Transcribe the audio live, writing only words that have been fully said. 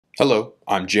Hello,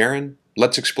 I'm Jaren.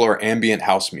 Let's explore ambient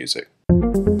house music.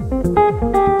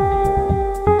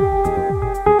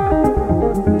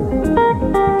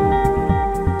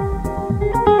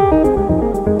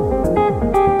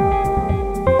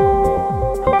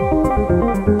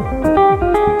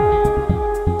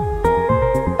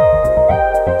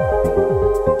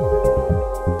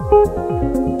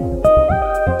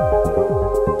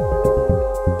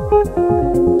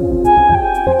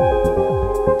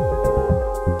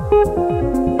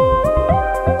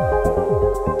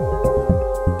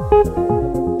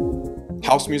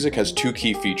 House music has two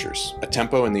key features, a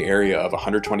tempo in the area of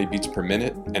 120 beats per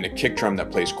minute and a kick drum that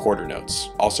plays quarter notes,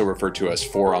 also referred to as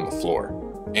 4 on the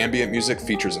floor. Ambient music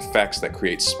features effects that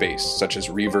create space, such as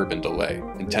reverb and delay,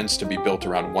 and tends to be built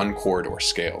around one chord or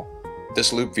scale.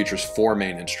 This loop features 4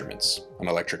 main instruments, an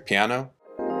electric piano,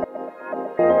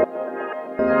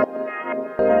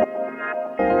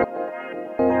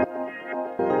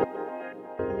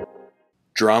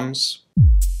 drums,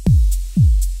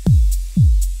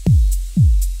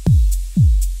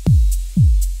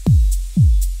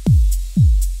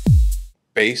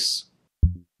 bass,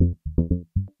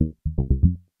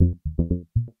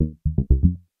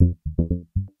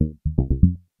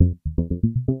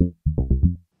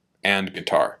 and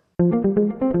guitar.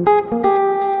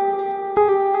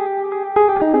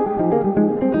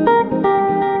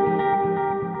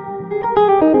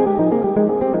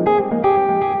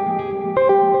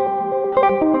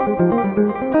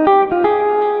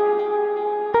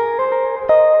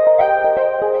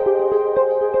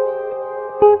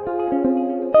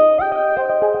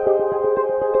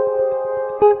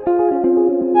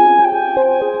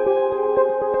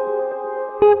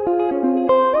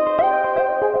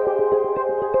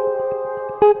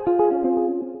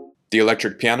 The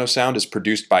electric piano sound is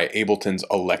produced by Ableton's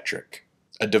Electric,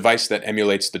 a device that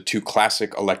emulates the two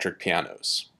classic electric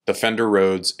pianos, the Fender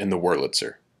Rhodes and the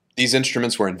Wurlitzer. These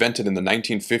instruments were invented in the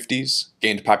 1950s,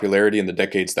 gained popularity in the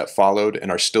decades that followed, and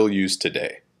are still used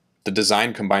today. The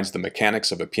design combines the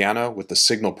mechanics of a piano with the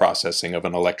signal processing of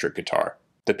an electric guitar.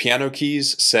 The piano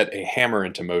keys set a hammer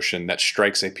into motion that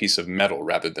strikes a piece of metal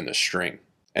rather than a string.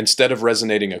 Instead of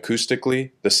resonating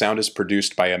acoustically, the sound is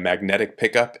produced by a magnetic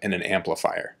pickup and an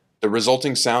amplifier. The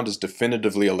resulting sound is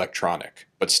definitively electronic,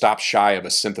 but stops shy of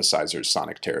a synthesizer's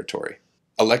sonic territory.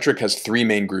 Electric has 3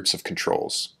 main groups of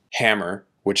controls: hammer,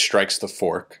 which strikes the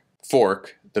fork,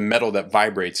 the metal that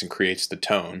vibrates and creates the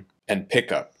tone, and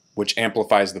pickup, which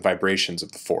amplifies the vibrations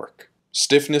of the fork.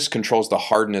 Stiffness controls the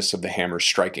hardness of the hammer's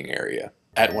striking area.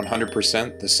 At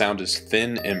 100%, the sound is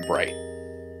thin and bright.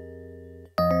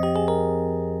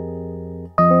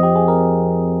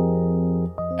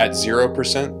 At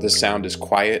 0%, the sound is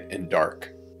quiet and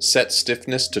dark. Set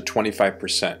stiffness to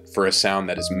 25% for a sound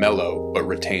that is mellow but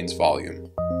retains volume.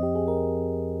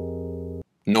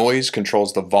 Noise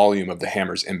controls the volume of the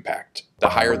hammer's impact. The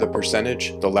higher the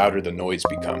percentage, the louder the noise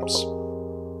becomes.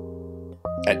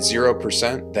 At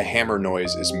 0%, the hammer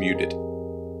noise is muted.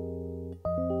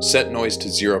 Set noise to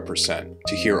 0%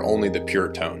 to hear only the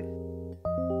pure tone.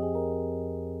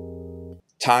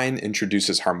 Tine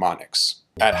introduces harmonics.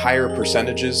 At higher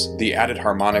percentages, the added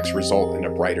harmonics result in a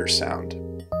brighter sound.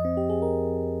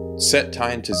 Set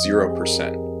tine to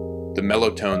 0%. The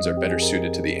mellow tones are better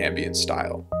suited to the ambient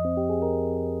style.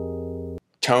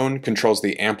 Tone controls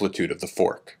the amplitude of the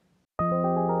fork.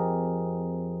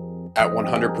 At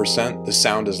 100%, the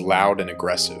sound is loud and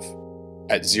aggressive.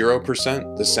 At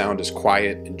 0%, the sound is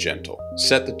quiet and gentle.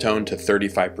 Set the tone to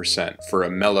 35% for a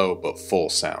mellow but full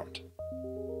sound.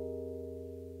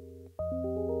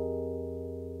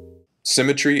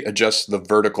 Symmetry adjusts the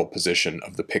vertical position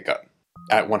of the pickup.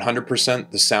 At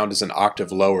 100%, the sound is an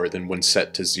octave lower than when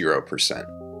set to 0%.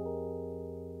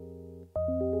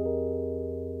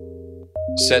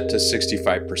 Set to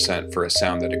 65% for a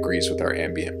sound that agrees with our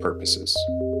ambient purposes.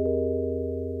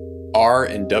 R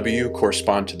and W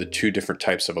correspond to the 2 different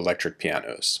types of electric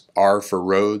pianos, R for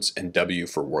Rhodes and W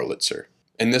for Wurlitzer.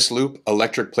 In this loop,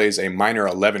 Electric plays a minor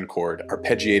 11 chord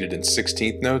arpeggiated in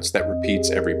 16th notes that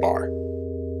repeats every bar.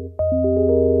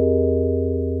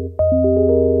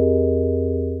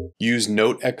 Use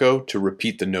note echo to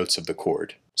repeat the notes of the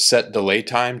chord. Set delay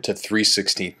time to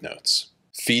 3/16 notes.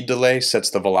 Feed delay sets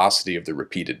the velocity of the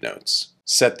repeated notes.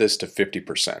 Set this to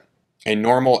 50%. A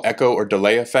normal echo or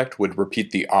delay effect would repeat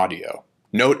the audio.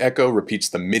 Note echo repeats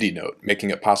the MIDI note,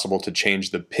 making it possible to change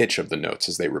the pitch of the notes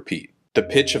as they repeat. The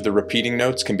pitch of the repeating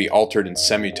notes can be altered in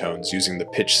semitones using the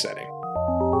pitch setting.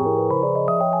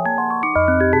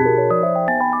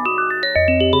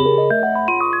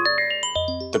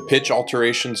 The pitch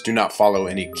alterations do not follow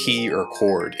any key or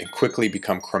chord and quickly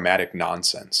become chromatic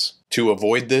nonsense. To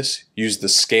avoid this, use the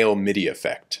Scale MIDI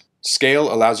effect.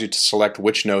 Scale allows you to select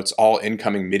which notes all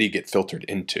incoming MIDI get filtered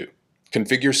into.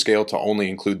 Configure Scale to only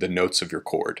include the notes of your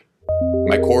chord.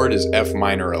 My chord is F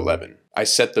minor 11. I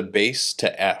set the bass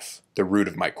to F, the root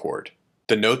of my chord.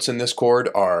 The notes in this chord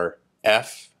are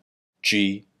F,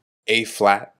 G, A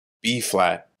flat, B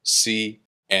flat, C,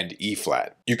 and E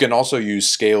flat. You can also use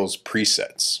Scale's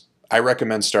presets. I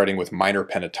recommend starting with minor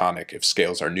pentatonic if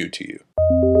scales are new to you.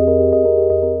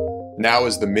 Now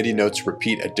as the MIDI notes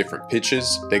repeat at different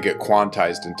pitches, they get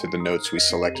quantized into the notes we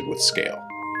selected with Scale.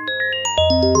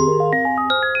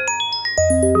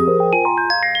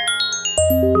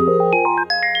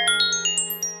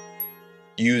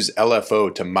 Use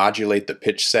LFO to modulate the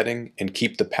pitch setting and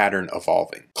keep the pattern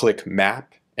evolving. Click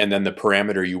Map and then the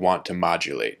parameter you want to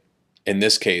modulate. In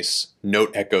this case,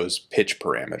 Note Echo's pitch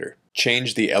parameter.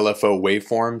 Change the LFO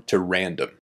waveform to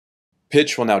random.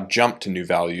 Pitch will now jump to new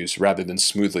values rather than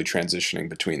smoothly transitioning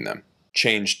between them.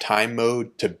 Change time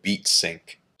mode to beat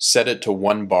sync. Set it to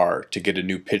 1 bar to get a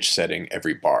new pitch setting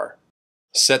every bar.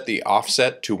 Set the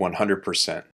offset to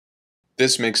 100%.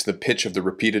 This makes the pitch of the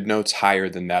repeated notes higher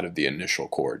than that of the initial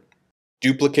chord.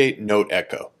 Duplicate Note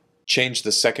Echo. Change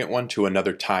the second one to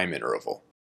another time interval.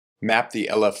 Map the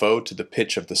LFO to the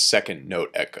pitch of the second note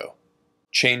echo.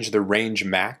 Change the range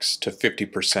max to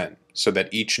 50% so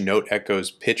that each note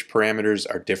echo's pitch parameters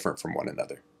are different from one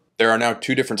another. There are now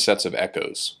 2 different sets of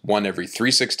echoes, one every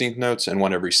 3/16 notes and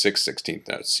one every 6/16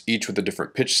 notes, each with a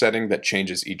different pitch setting that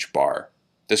changes each bar.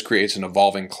 This creates an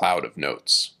evolving cloud of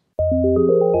notes.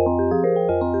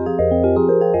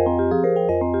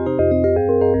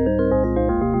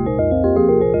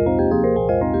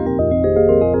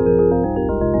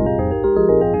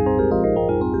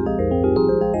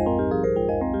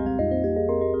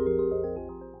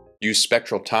 Use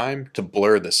Spectral Time to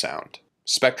blur the sound.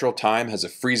 Spectral Time has a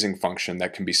freezing function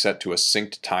that can be set to a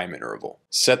synced time interval.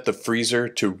 Set the freezer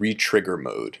to re-trigger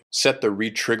mode. Set the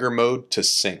re-trigger mode to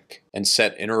sync, and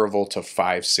set interval to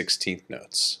 5/16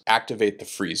 notes. Activate the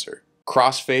freezer.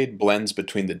 Crossfade blends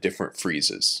between the different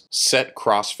freezes. Set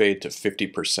crossfade to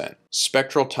 50%.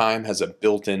 Spectral Time has a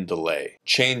built-in delay.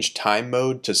 Change time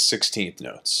mode to 16th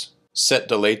notes. Set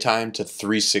delay time to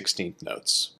 3/16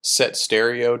 notes. Set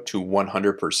stereo to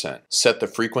 100%. Set the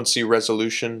frequency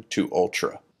resolution to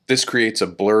ultra. This creates a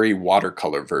blurry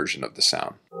watercolor version of the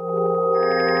sound.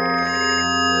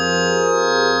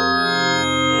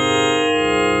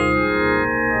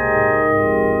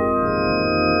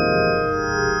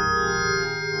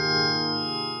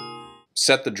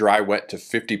 Set the dry wet to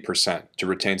 50% to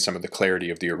retain some of the clarity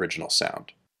of the original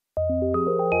sound.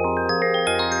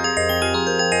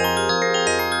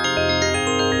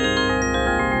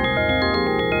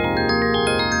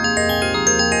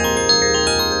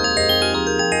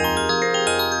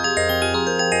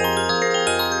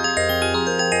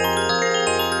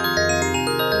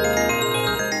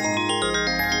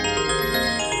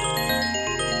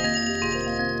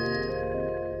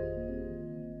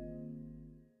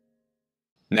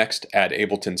 Next, add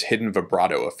Ableton's hidden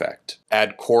vibrato effect.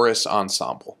 Add chorus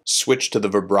ensemble. Switch to the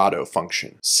vibrato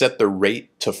function. Set the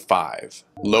rate to 5.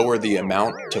 Lower the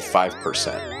amount to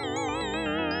 5%.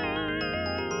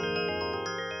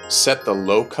 Set the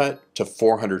low cut to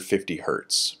 450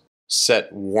 Hz.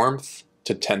 Set warmth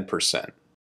to 10%.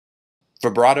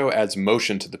 Vibrato adds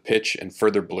motion to the pitch and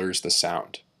further blurs the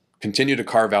sound. Continue to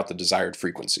carve out the desired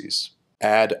frequencies.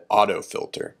 Add auto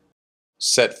filter.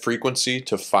 Set frequency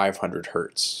to 500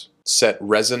 Hz. Set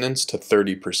resonance to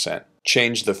 30%.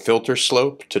 Change the filter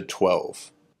slope to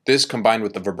 12. This, combined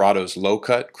with the vibrato's low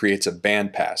cut, creates a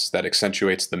bandpass that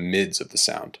accentuates the mids of the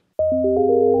sound.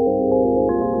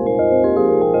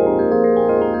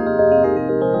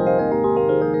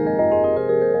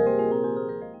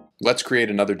 Let's create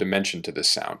another dimension to this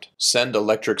sound. Send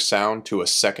electric sound to a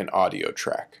second audio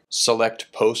track.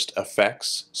 Select Post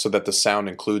Effects so that the sound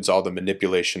includes all the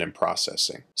manipulation and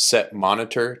processing. Set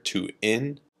monitor to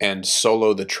in and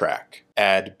solo the track.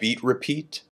 Add beat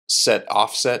repeat. Set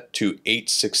offset to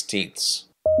 8/16.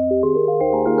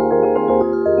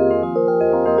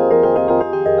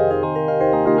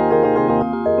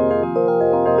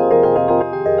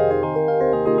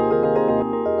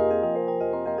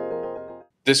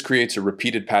 This creates a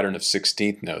repeated pattern of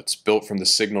 16th notes built from the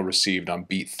signal received on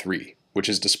beat 3, which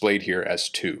is displayed here as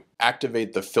 2.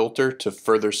 Activate the filter to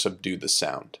further subdue the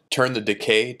sound. Turn the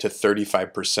decay to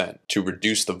 35% to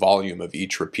reduce the volume of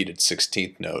each repeated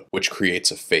 16th note, which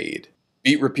creates a fade.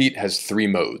 Beat repeat has 3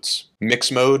 modes. Mix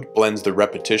mode blends the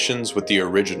repetitions with the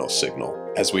original signal,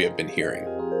 as we have been hearing.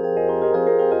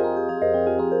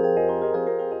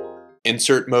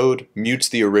 Insert mode mutes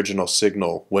the original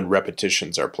signal when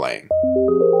repetitions are playing.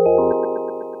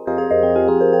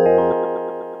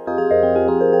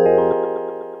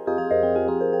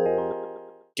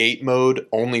 Gate mode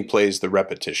only plays the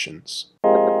repetitions.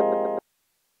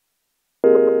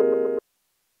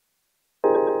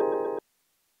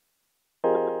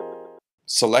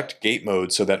 Select gate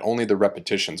mode so that only the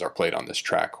repetitions are played on this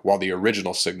track, while the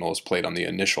original signal is played on the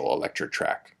initial electric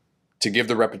track. To give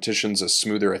the repetitions a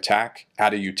smoother attack,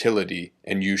 add a utility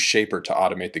and use Shaper to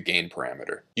automate the gain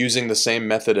parameter. Using the same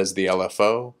method as the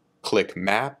LFO, click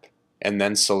Map and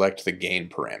then select the gain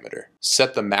parameter.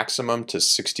 Set the maximum to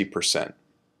 60%.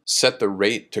 Set the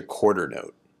rate to quarter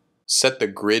note. Set the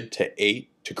grid to 8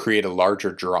 to create a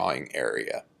larger drawing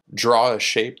area. Draw a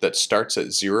shape that starts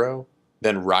at 0,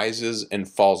 then rises and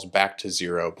falls back to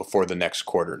 0 before the next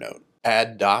quarter note.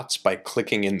 Add dots by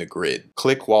clicking in the grid.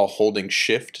 Click while holding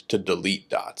Shift to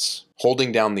delete dots.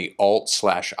 Holding down the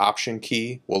Alt/Option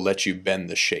key will let you bend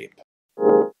the shape.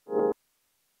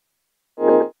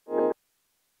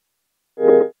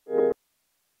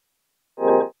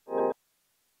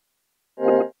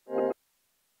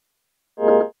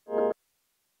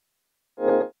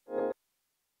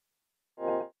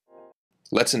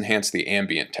 Let's enhance the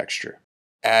ambient texture.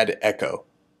 Add echo.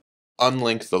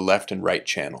 Unlink the left and right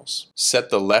channels.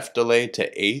 Set the left delay to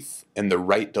 1/8 and the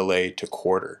right delay to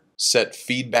 1/4. Set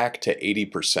feedback to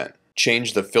 80%.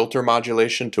 Change the filter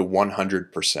modulation to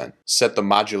 100%. Set the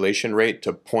modulation rate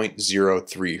to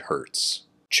 0.03 Hz.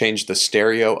 Change the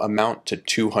stereo amount to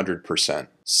 200%.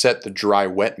 Set the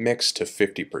dry-wet mix to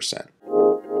 50%.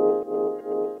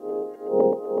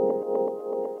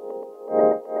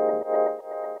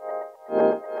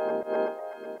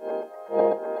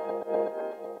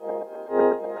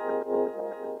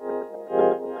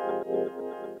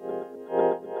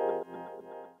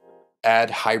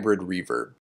 Add Hybrid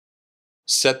Reverb.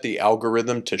 Set the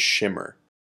algorithm to shimmer.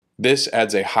 This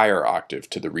adds a higher octave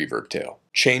to the reverb tail.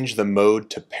 Change the mode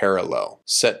to parallel.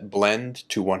 Set blend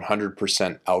to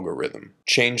 100% algorithm.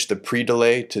 Change the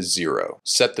pre-delay to 0.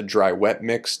 Set the dry-wet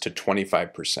mix to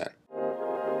 25%.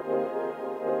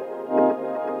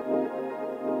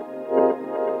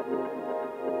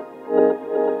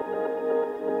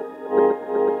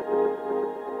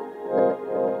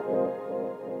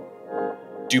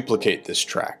 Duplicate this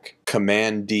track.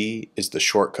 Command D is the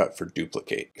shortcut for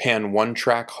duplicate. Pan one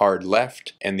track hard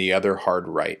left and the other hard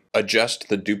right. Adjust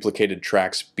the duplicated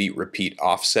track's beat repeat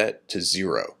offset to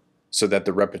 0 so that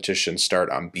the repetitions start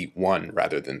on beat 1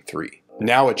 rather than 3.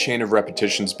 Now a chain of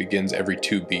repetitions begins every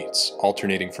 2 beats,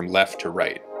 alternating from left to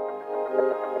right.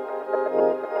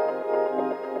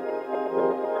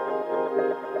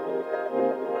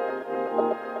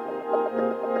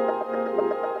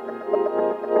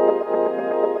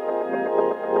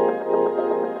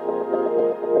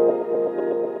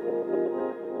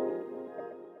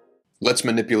 Let's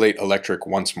manipulate electric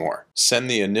once more. Send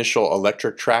the initial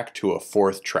electric track to a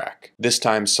 4th track. This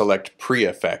time select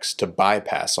pre-effects to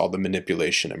bypass all the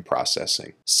manipulation and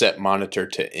processing. Set monitor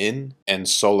to in and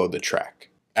solo the track.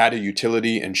 Add a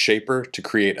utility and shaper to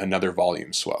create another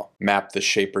volume swell. Map the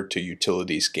shaper to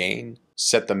utility's gain.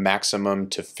 Set the maximum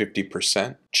to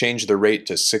 50%. Change the rate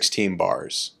to 16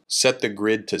 bars. Set the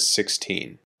grid to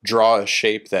 16. Draw a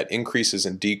shape that increases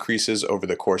and decreases over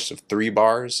the course of 3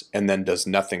 bars and then does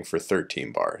nothing for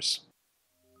 13 bars.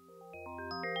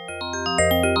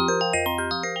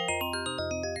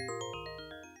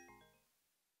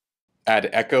 Add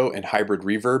echo and hybrid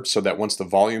reverb so that once the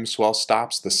volume swell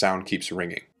stops, the sound keeps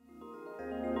ringing.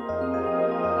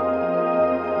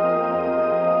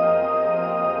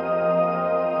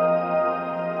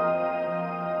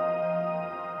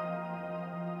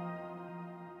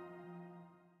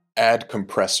 Add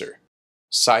compressor.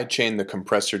 Sidechain the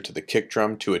compressor to the kick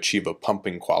drum to achieve a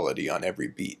pumping quality on every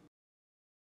beat.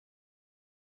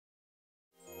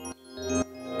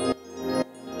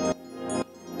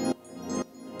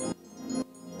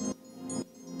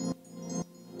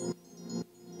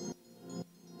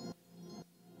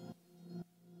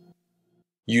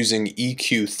 Using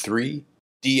EQ3,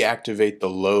 deactivate the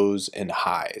lows and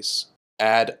highs.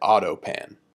 Add auto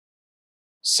pan.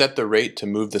 Set the rate to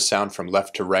move the sound from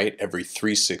left to right every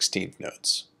 3/16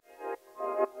 notes.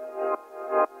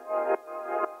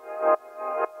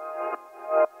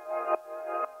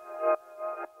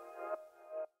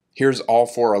 Here's all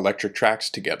 4 electric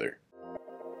tracks together.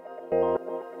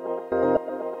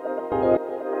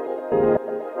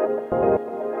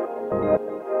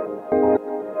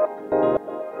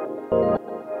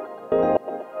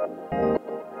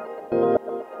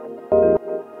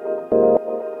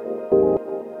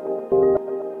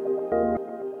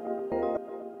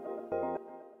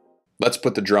 Let's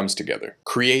put the drums together.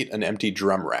 Create an empty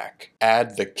drum rack.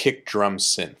 Add the kick drum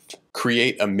synth.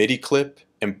 Create a MIDI clip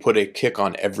and put a kick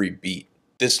on every beat.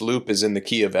 This loop is in the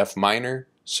key of F minor,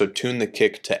 so tune the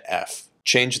kick to F.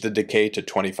 Change the decay to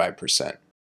 25%.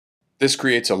 This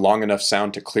creates a long enough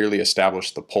sound to clearly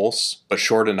establish the pulse, but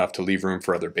short enough to leave room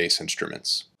for other bass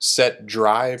instruments. Set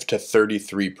drive to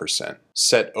 33%.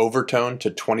 Set overtone to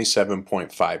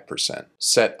 27.5%.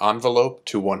 Set envelope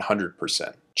to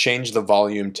 100%. Change the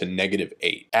volume to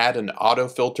 -8. Add an auto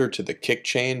filter to the kick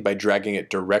chain by dragging it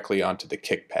directly onto the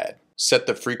kick pad. Set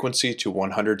the frequency to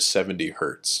 170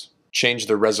 Hz. Change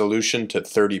the resolution to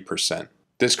 30%.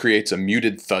 This creates a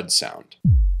muted thud sound.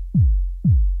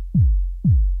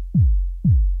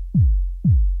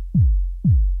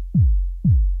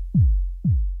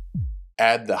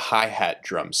 Add the hi-hat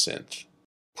drum synth.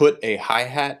 Put a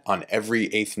hi-hat on every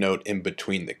 8th note in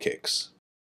between the kicks.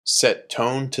 Set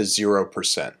tone to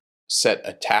 0%. Set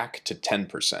attack to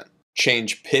 10%.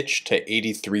 Change pitch to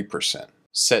 83%.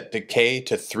 Set decay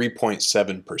to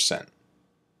 3.7%.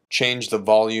 Change the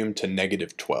volume to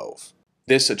 -12.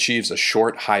 This achieves a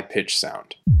short, high-pitch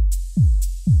sound.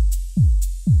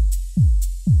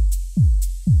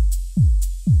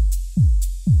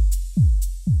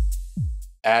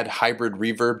 Add hybrid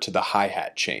reverb to the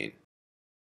hi-hat chain.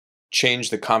 Change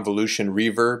the convolution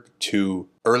reverb to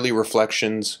early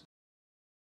reflections,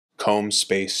 comb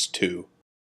space 2.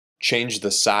 Change the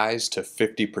size to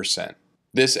 50%.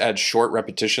 This adds short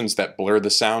repetitions that blur the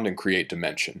sound and create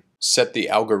dimension. Set the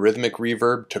algorithmic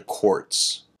reverb to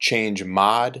quartz. Change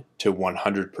mod to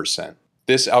 100%.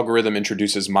 This algorithm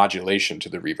introduces modulation to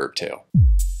the reverb tail.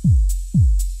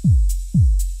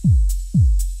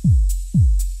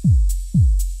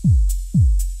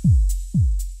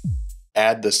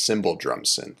 Add the cymbal drum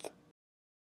synth.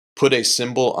 Put a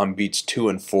cymbal on beats 2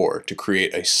 and 4 to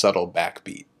create a subtle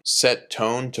backbeat. Set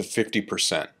tone to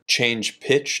 50%. Change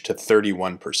pitch to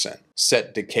 31%.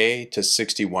 Set decay to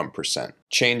 61%.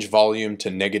 Change volume to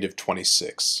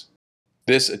 -26.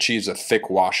 This achieves a thick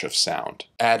wash of sound.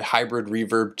 Add hybrid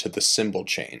reverb to the cymbal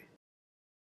chain.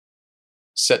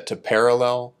 Set to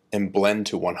parallel and blend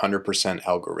to 100%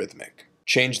 algorithmic.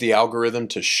 Change the algorithm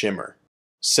to shimmer.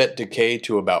 Set decay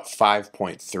to about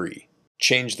 5.3.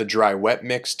 Change the dry-wet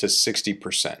mix to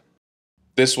 60%.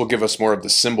 This will give us more of the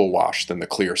cymbal wash than the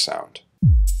clear sound.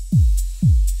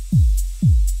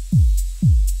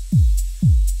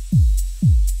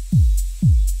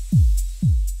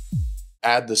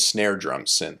 Add the snare drum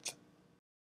synth.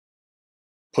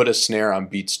 Put a snare on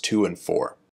beats 2 and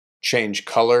 4. Change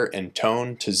color and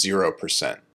tone to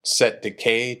 0%. Set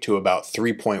decay to about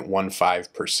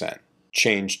 3.15%.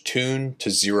 Change tune to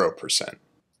 0%.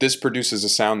 This produces a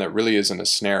sound that really isn't a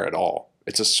snare at all.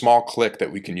 It's a small click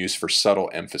that we can use for subtle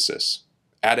emphasis.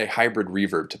 Add a hybrid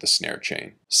reverb to the snare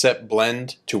chain. Set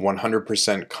blend to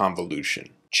 100% convolution.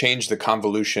 Change the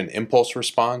convolution impulse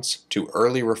response to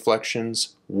early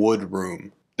reflections, wood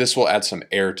room. This will add some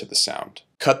air to the sound.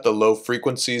 Cut the low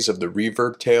frequencies of the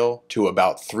reverb tail to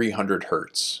about 300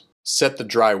 Hz. Set the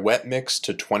dry-wet mix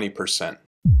to 20%.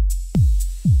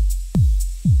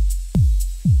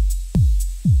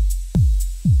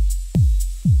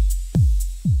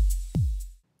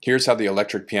 Here's how the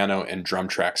electric piano and drum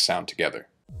tracks sound together.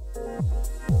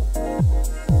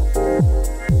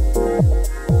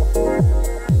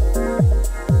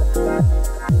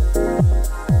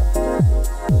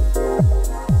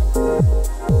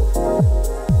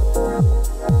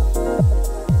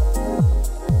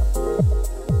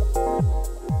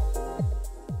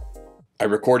 I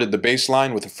recorded the bass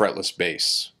line with a fretless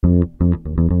bass.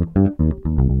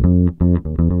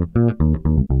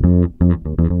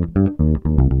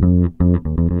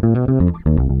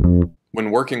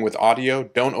 When working with audio,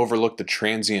 don't overlook the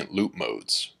transient loop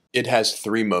modes. It has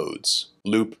 3 modes: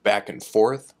 loop back and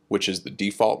forth, which is the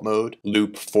default mode,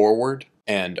 loop forward,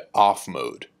 and off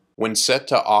mode. When set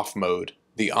to off mode,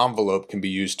 the envelope can be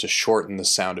used to shorten the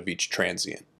sound of each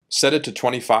transient. Set it to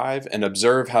 25 and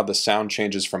observe how the sound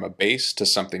changes from a bass to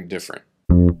something different.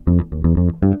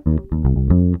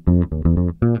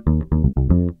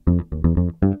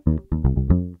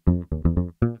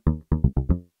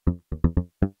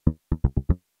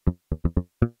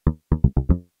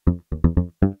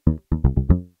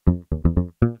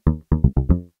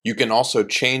 You can also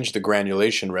change the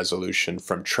granulation resolution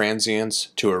from transients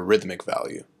to a rhythmic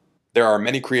value. There are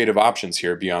many creative options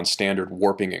here beyond standard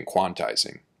warping and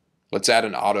quantizing. Let's add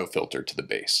an auto filter to the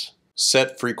bass.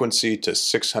 Set frequency to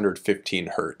 615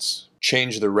 Hz.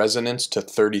 Change the resonance to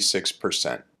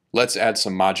 36%. Let's add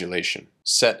some modulation.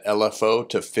 Set LFO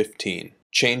to 15.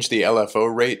 Change the LFO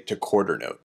rate to quarter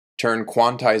note. Turn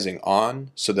quantizing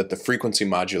on so that the frequency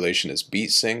modulation is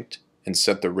beat synced and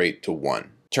set the rate to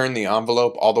 1. Turn the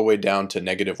envelope all the way down to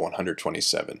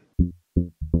 -127.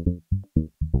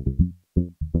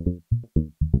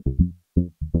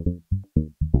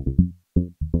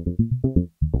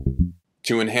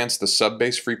 To enhance the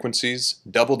sub-bass frequencies,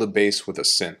 double the bass with a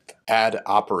synth. Add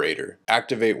Operator.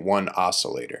 Activate one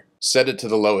oscillator. Set it to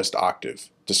the lowest octave,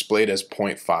 displayed as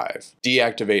 0.5.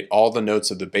 Deactivate all the notes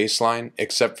of the bass line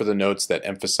except for the notes that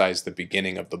emphasize the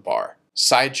beginning of the bar.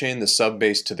 Sidechain the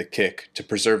sub-bass to the kick to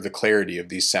preserve the clarity of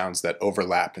these sounds that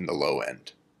overlap in the low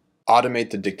end. Automate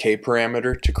the decay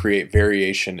parameter to create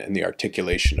variation in the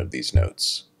articulation of these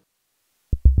notes.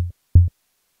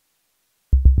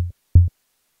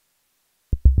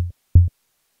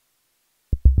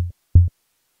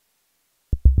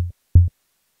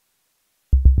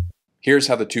 Here's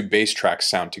how the two bass tracks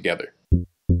sound together.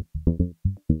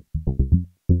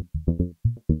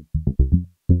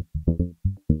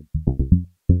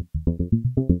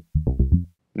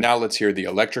 Now let's hear the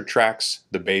electric tracks,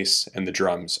 the bass, and the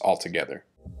drums all together.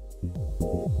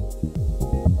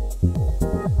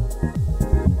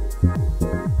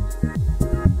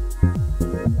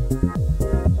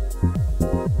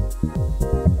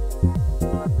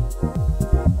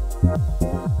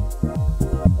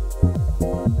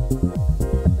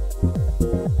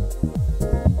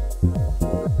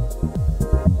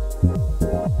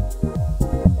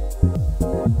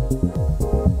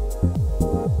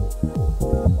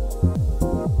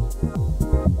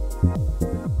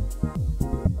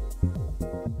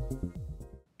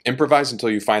 Improvise until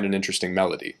you find an interesting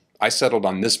melody. I settled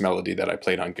on this melody that I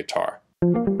played on guitar.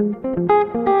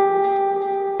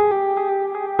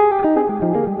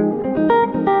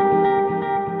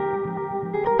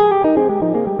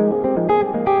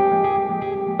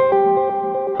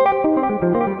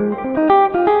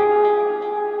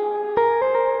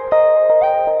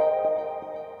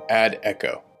 Add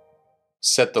echo.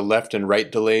 Set the left and right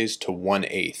delays to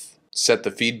 1/8. Set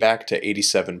the feedback to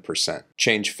 87%.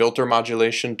 Change filter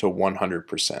modulation to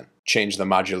 100%. Change the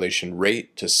modulation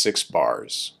rate to 6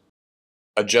 bars.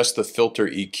 Adjust the filter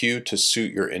EQ to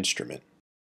suit your instrument.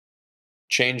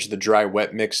 Change the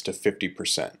dry-wet mix to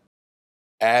 50%.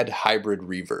 Add hybrid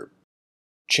reverb.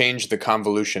 Change the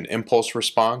convolution impulse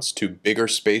response to bigger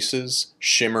spaces,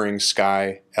 shimmering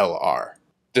sky, LR.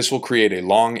 This will create a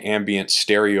long ambient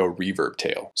stereo reverb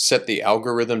tail. Set the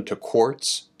algorithm to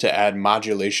quartz to add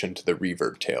modulation to the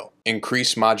reverb tail.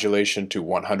 Increase modulation to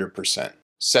 100%.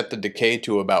 Set the decay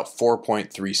to about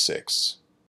 4.36.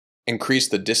 Increase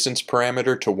the distance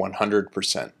parameter to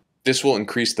 100%. This will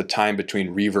increase the time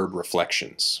between reverb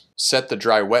reflections. Set the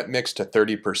dry-wet mix to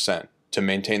 30% to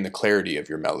maintain the clarity of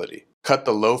your melody. Cut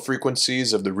the low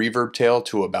frequencies of the reverb tail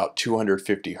to about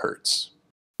 250 Hz.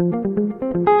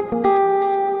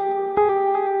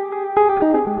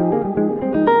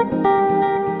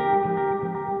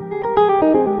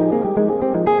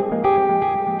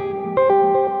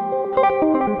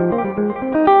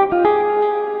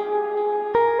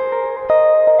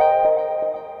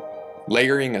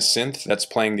 Layering a synth that's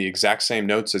playing the exact same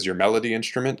notes as your melody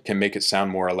instrument can make it sound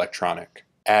more electronic.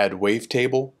 Add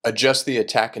wavetable. Adjust the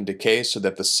attack and decay so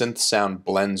that the synth sound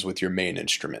blends with your main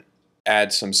instrument.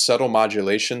 Add some subtle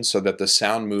modulation so that the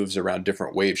sound moves around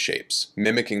different wave shapes,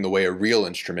 mimicking the way a real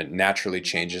instrument naturally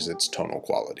changes its tonal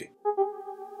quality.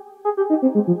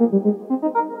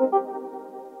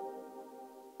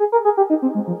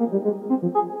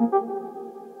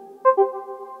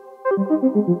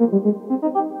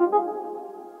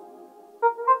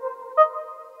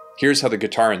 Here's how the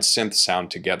guitar and synth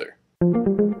sound together.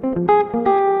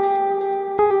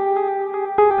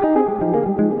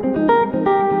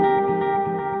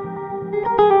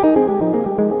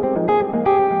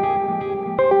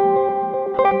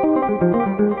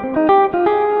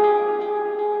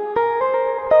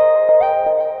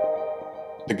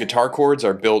 The guitar chords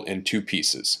are built in two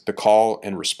pieces, the call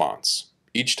and response.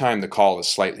 Each time the call is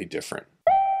slightly different.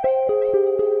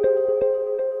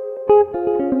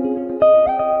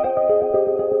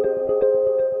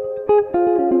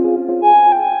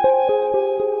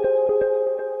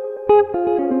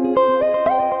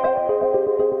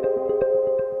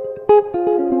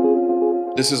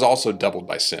 This is also doubled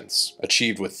by synths,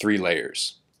 achieved with 3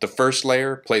 layers. The first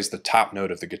layer plays the top note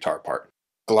of the guitar part.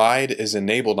 Glide is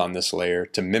enabled on this layer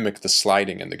to mimic the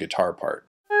sliding in the guitar part.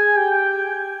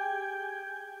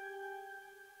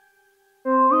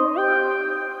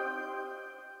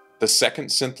 The second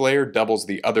synth layer doubles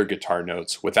the other guitar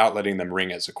notes without letting them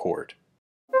ring as a chord.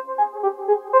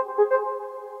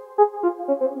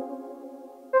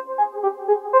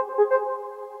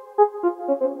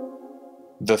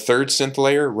 The third synth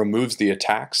layer removes the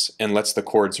attacks and lets the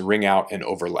chords ring out and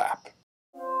overlap.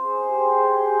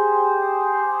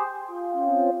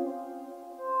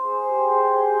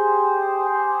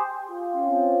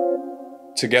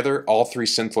 Together, all three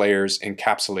synth layers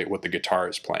encapsulate what the guitar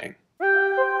is playing.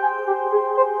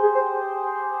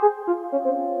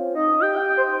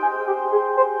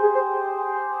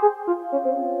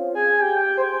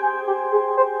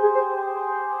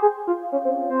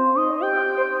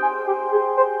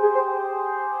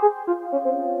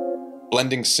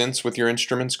 Blending synths with your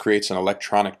instruments creates an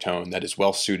electronic tone that is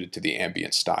well suited to the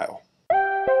ambient style.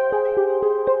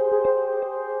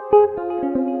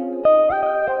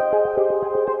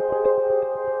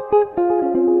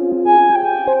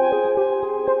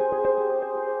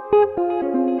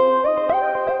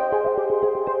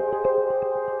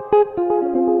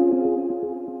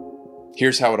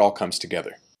 Here's how it all comes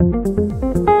together.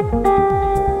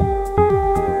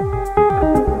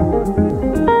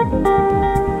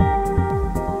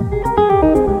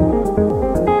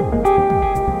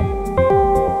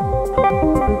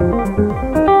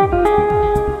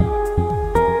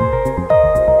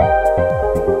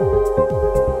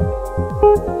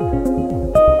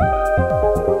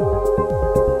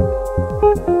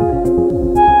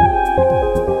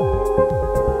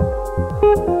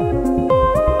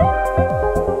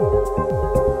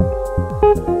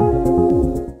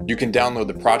 You can download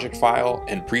the project file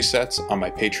and presets on my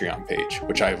Patreon page,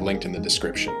 which I have linked in the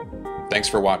description. Thanks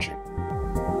for watching.